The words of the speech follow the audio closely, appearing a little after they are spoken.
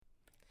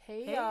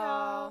Hey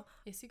y'all,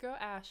 it's your girl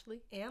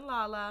Ashley and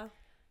Lala,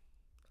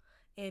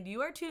 and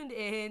you are tuned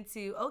in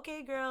to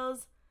Okay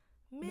Girls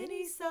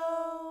Mini-sode.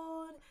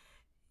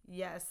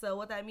 Yes, so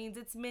what that means,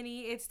 it's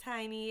mini, it's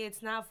tiny,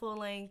 it's not full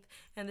length,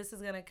 and this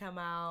is gonna come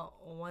out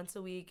once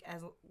a week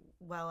as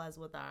well as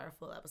with our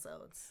full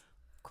episodes.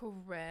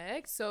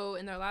 Correct. So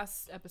in our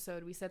last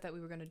episode, we said that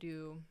we were gonna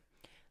do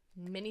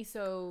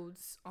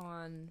mini-sodes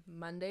on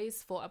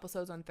Mondays, full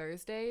episodes on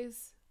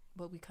Thursdays,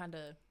 but we kind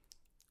of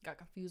got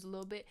confused a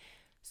little bit.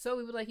 So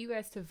we would like you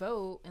guys to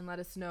vote and let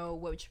us know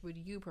which would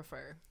you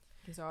prefer.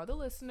 Because all the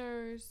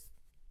listeners,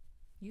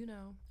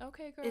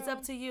 okay, girl. It's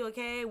up to you,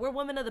 okay? We're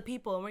women of the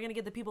people, and we're gonna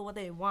give the people what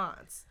they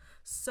want.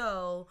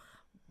 So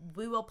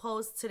we will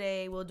post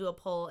today. We'll do a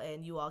poll,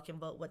 and you all can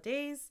vote what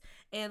days.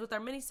 And with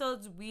our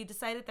mini-sodes, we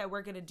decided that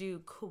we're gonna do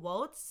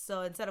quotes.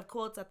 So instead of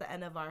quotes at the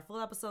end of our full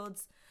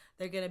episodes,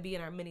 they're gonna be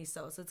in our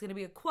mini-sodes. So it's gonna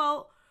be a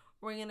quote.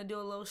 We're gonna do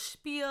a little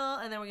spiel,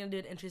 and then we're gonna do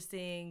an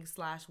interesting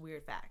 /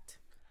 weird fact.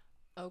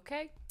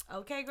 Okay.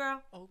 Okay,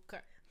 girl.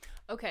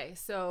 Okay.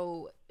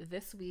 So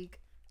this week,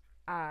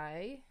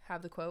 I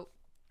have the quote.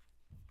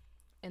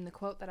 And the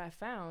quote that I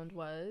found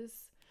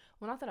was,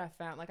 well, not that I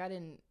found, like I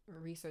didn't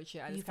research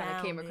it. I just kind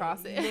of came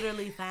across it. You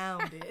literally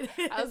found it.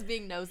 I was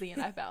being nosy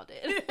and I found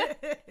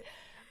it.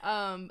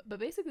 But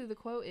basically the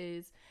quote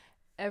is,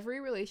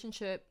 every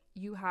relationship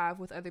you have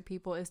with other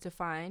people is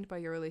defined by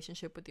your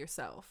relationship with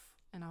yourself.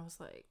 And I was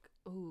like,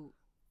 ooh.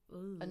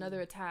 Another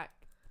attack.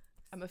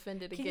 I'm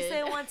offended again. Can you say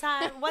it one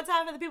time? One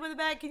time for the people in the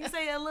back. Can you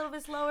say it a little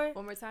bit slower?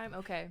 One more time?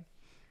 Okay.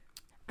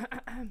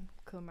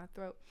 Clear my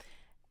throat.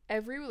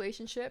 Every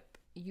relationship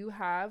you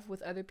have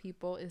with other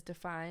people is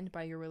defined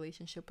by your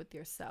relationship with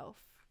yourself.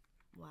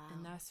 Wow.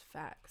 And that's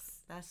facts.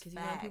 That's facts.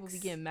 Because people be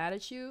getting mad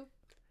at you.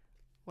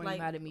 When like,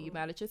 you mad at me, you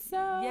mad at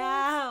yourself.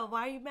 Yeah.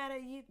 Why are you mad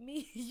at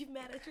me? You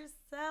mad at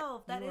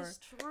yourself. That is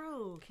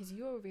true. Because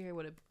you're over here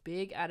with a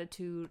big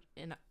attitude.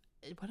 And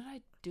what did I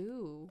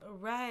do?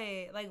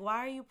 Right. Like, why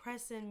are you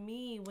pressing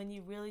me when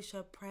you really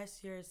should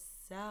press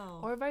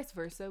yourself? Or vice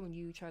versa, when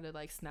you try to,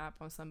 like, snap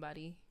on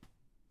somebody.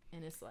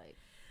 And it's like...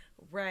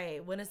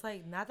 Right. When it's,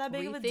 like, not that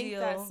big of a Rethink deal.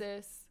 that,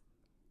 sis.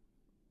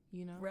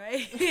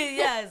 Right?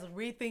 Yes.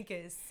 Rethink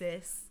it,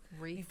 sis.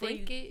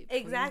 Rethink it.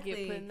 Exactly. You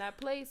get put in that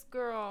place,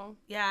 girl.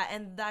 Yeah.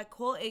 And that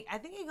quote, I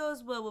think it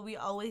goes with what we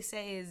always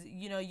say is,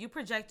 you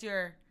project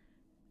your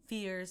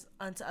fears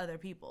onto other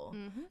people.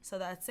 Mm-hmm. So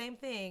that same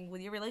thing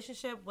with your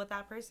relationship with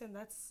that person,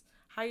 that's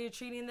how you're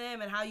treating them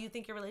and how you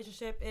think your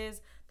relationship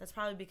is. That's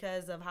probably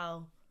because of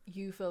how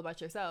you feel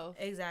about yourself.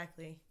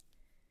 Exactly.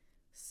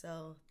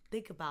 So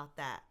think about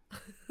that.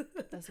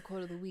 That's the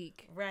quote of the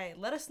week. Right.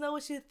 Let us know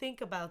what you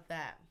think about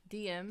that.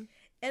 DM.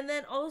 And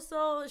then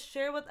also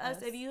share with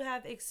us if you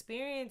have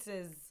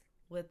experiences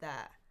with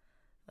that.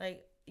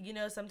 Like,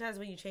 sometimes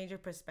when you change your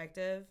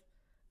perspective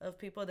of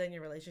people, then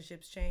your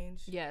relationships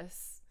change.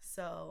 Yes.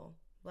 So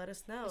let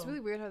us know. It's really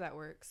weird how that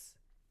works.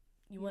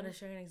 You want to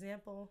share an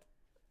example?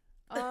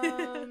 I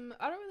don't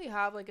really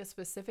have like a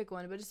specific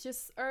one, but it's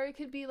just, or it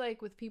could be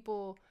like with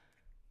people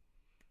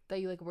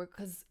that you like work,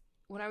 because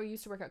when I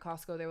used to work at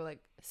Costco, there were like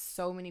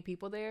so many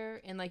people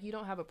there, and like you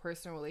don't have a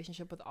personal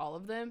relationship with all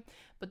of them,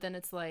 but then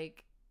it's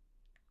like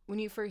when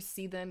you first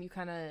see them, you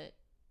kind of,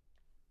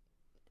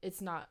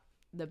 it's not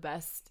the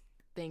best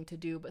thing to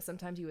do, but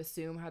sometimes you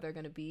assume how they're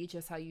going to be,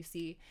 just how you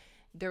see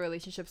their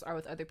relationships are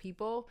with other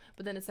people.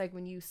 But then it's like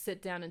when you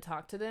sit down and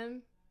talk to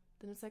them,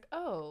 then it's like,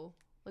 oh,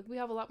 like we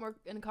have a lot more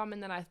in common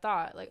than I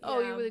thought. Like,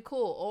 oh, you're really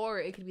cool. Or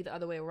it could be the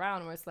other way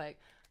around where it's like,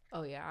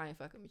 oh yeah, I ain't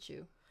fucking with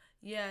you.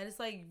 Yeah, and it's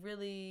like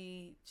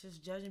really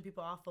just judging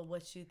people off of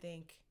what you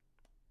think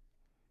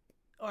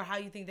or how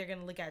you think they're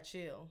gonna look at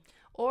you.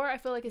 Or I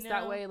feel like it's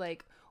that way,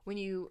 like when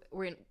you're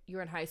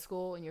in high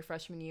school in your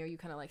freshman year, you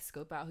kind of like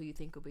scope out who you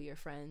think will be your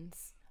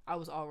friends. I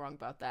was all wrong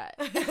about that.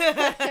 But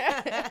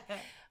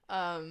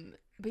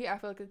yeah, I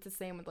feel like it's the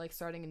same with like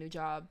starting a new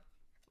job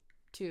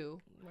too.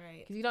 Right.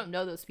 Because you don't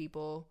know those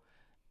people,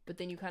 but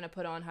then you kind of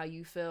put on how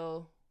you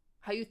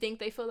think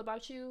they feel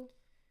about you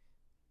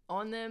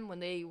on them when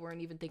they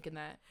weren't even thinking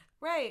that.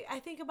 Right. I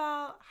think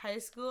about high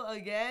school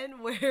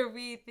again, where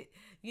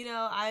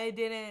I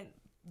didn't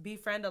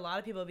befriend a lot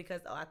of people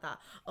because I thought,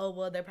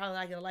 they're probably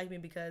not gonna like me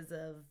because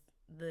of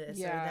this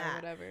or that,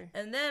 whatever.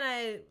 And then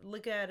I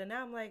look at it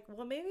now, I'm like,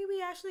 well, maybe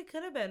we actually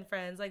could have been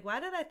friends. Like, why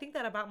did I think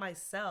that about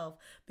myself?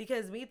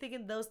 Because me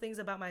thinking those things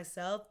about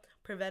myself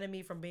prevented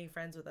me from being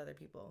friends with other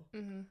people.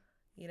 Mm-hmm.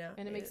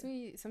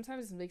 And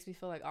sometimes it makes me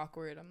feel like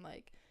awkward. I'm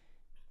like,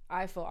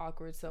 I feel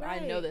awkward, so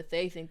right. I know that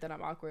they think that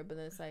I'm awkward, but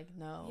then it's like,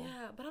 no.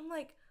 Yeah, but I'm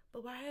like,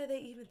 but why are they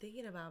even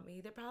thinking about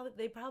me?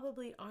 They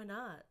probably are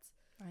not.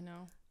 I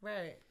know.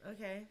 Right.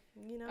 Okay.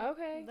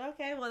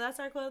 Okay. Well, that's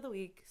our quote of the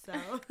week. So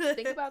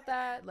think about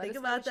that. Let us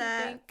know what you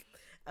think.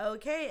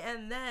 Okay,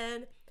 and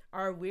then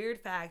our weird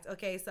fact.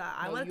 Okay, so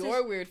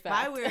weird fact.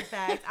 My weird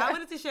fact. I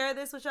wanted to share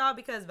this with y'all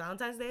because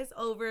Valentine's Day is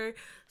over,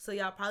 so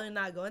y'all probably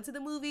not going to the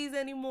movies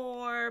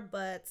anymore.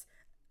 But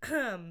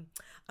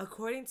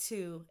according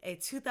to a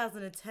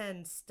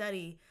 2010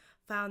 study,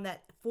 found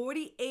that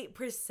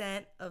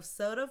 48% of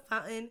soda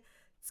fountain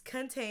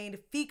contained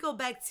fecal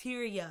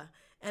bacteria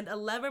and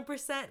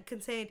 11%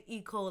 contained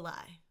E.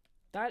 coli.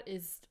 That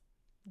is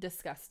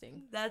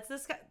disgusting. That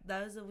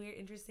was a weird,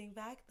 interesting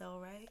fact, though,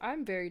 right?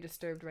 I'm very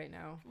disturbed right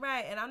now.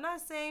 Right, and I'm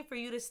not saying for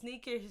you to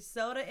sneak your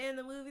soda in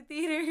the movie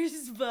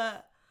theaters, but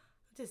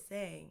I'm just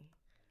saying,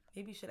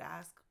 maybe you should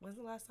ask, when's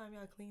the last time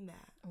y'all cleaned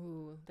that?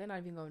 Ooh, they're not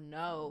even gonna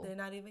know. They're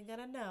not even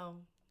gonna know.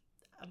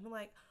 I'm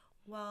like,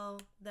 well,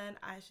 then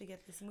I should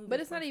get this movie. But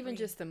it's not even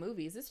just the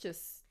movies. It's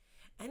just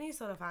any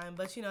soda fine.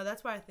 But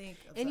that's why I think.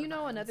 And you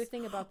know another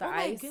thing about the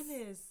ice. Oh my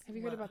goodness! Have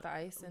you heard about the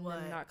ice and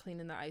them not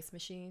cleaning the ice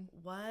machine?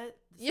 What?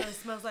 So it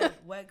smells like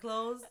wet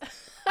clothes.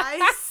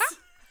 Ice.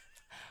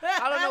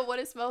 I don't know what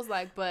it smells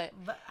like, but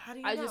how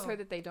do you I know? just heard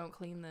that they don't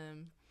clean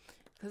them.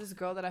 Because this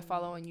girl that I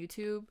follow on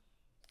YouTube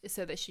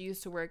said that she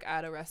used to work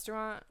at a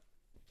restaurant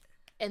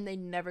and they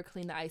never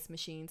clean the ice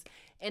machines.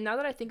 And now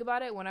that I think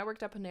about it, when I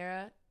worked at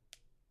Panera,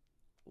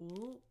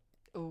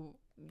 no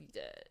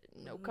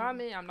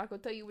comment. I'm not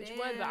gonna tell you which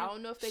one, but I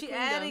don't know if they clean them.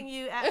 She adding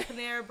you at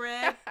Panera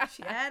Bread.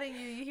 She adding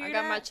you. You hear that?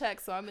 I got my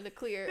check, so I'm in the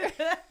clear.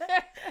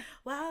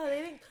 Wow,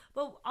 they didn't.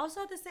 But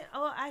also at the same.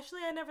 Oh,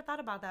 actually, I never thought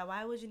about that.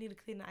 Why would you need to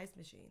clean the ice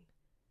machine?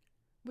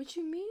 What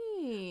you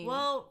mean?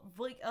 Well,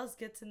 what else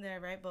gets in there,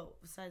 right?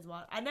 But besides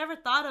water, I never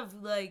thought of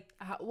I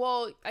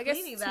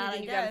guess too,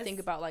 then you gotta think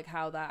about like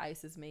how that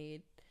ice is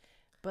made.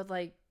 But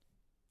like,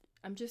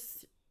 I'm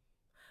just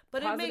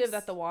positive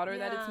that the water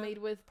that it's made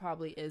with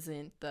probably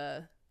isn't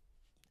the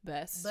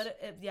best. But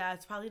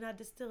it's probably not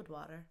distilled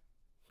water.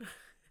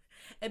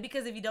 And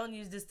because if you don't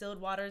use distilled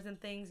waters and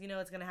things,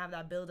 it's gonna have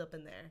that buildup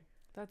in there.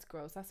 That's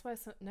gross. That's why.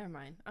 Never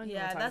mind.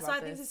 That's why I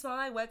think they smell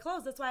like wet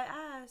clothes. That's why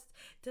I asked.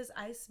 Does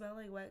ice smell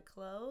like wet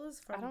clothes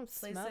from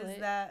places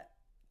that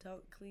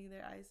don't clean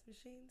their ice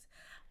machines?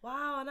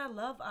 Wow, and I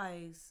love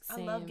ice.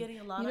 Same. I love getting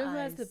a lot of ice. You know who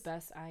has the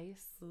best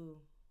ice? Who?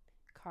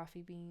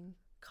 Coffee Bean.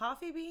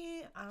 Coffee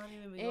Bean? I don't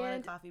even be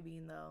going to Coffee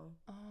Bean though.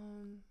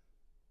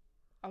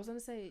 I was gonna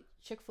say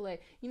Chick-fil-A.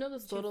 You know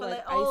those little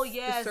like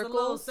ice, the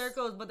little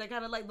circles, but they're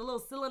kind of like the little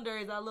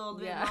cylinders are a little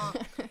bit long,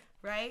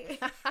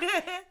 right?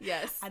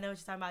 Yes. I know what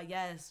you're talking about.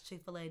 Yes,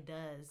 Chick-fil-A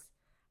does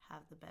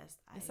have the best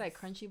ice. It's like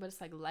crunchy, but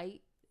it's like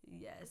light.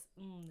 Yes.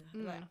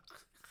 Like,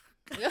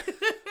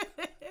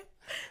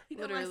 you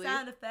know my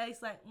sound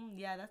effects like,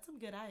 yeah, that's some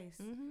good ice.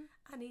 Mm-hmm.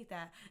 I need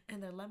that.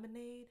 And their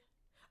lemonade.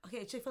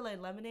 Okay, Chick-fil-A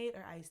lemonade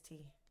or iced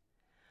tea?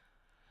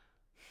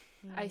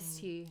 Iced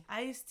tea.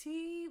 Iced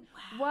tea?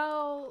 Wow.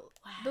 Well,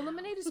 the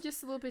lemonade is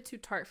just a little bit too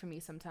tart for me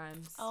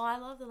sometimes. Oh, I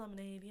love the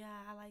lemonade. Yeah,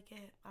 I like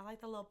it. I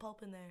like the little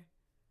pulp in there.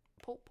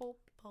 Pulp.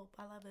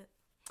 I love it.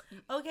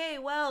 Okay,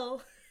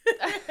 well.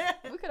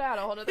 We could have had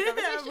a whole other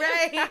conversation.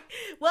 Right.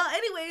 Well,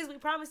 anyways, we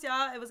promised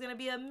y'all it was going to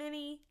be a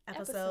mini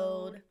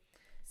episode.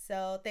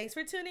 So thanks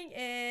for tuning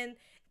in.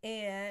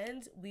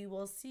 And we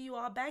will see you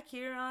all back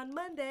here on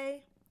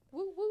Monday.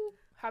 Woo woo.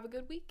 Have a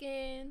good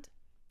weekend.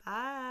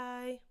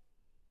 Bye.